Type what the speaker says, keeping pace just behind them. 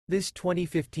This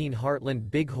 2015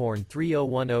 Heartland Bighorn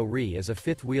 3010 RE is a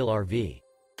fifth-wheel RV.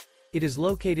 It is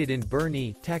located in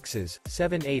Boerne, Texas,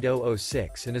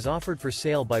 78006 and is offered for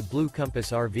sale by Blue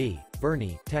Compass RV,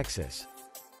 Boerne, Texas.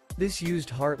 This used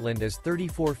Heartland is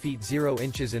 34 feet 0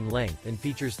 inches in length and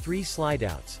features 3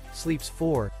 slideouts, sleeps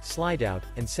 4, slideout,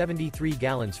 and 73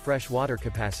 gallons fresh water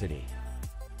capacity.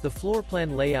 The floor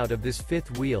plan layout of this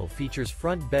fifth wheel features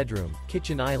front bedroom,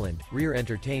 kitchen island, rear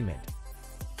entertainment.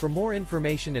 For more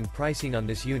information and pricing on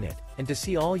this unit, and to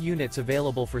see all units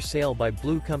available for sale by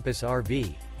Blue Compass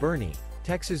RV, Boerne,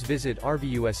 Texas, visit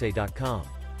RVUSA.com.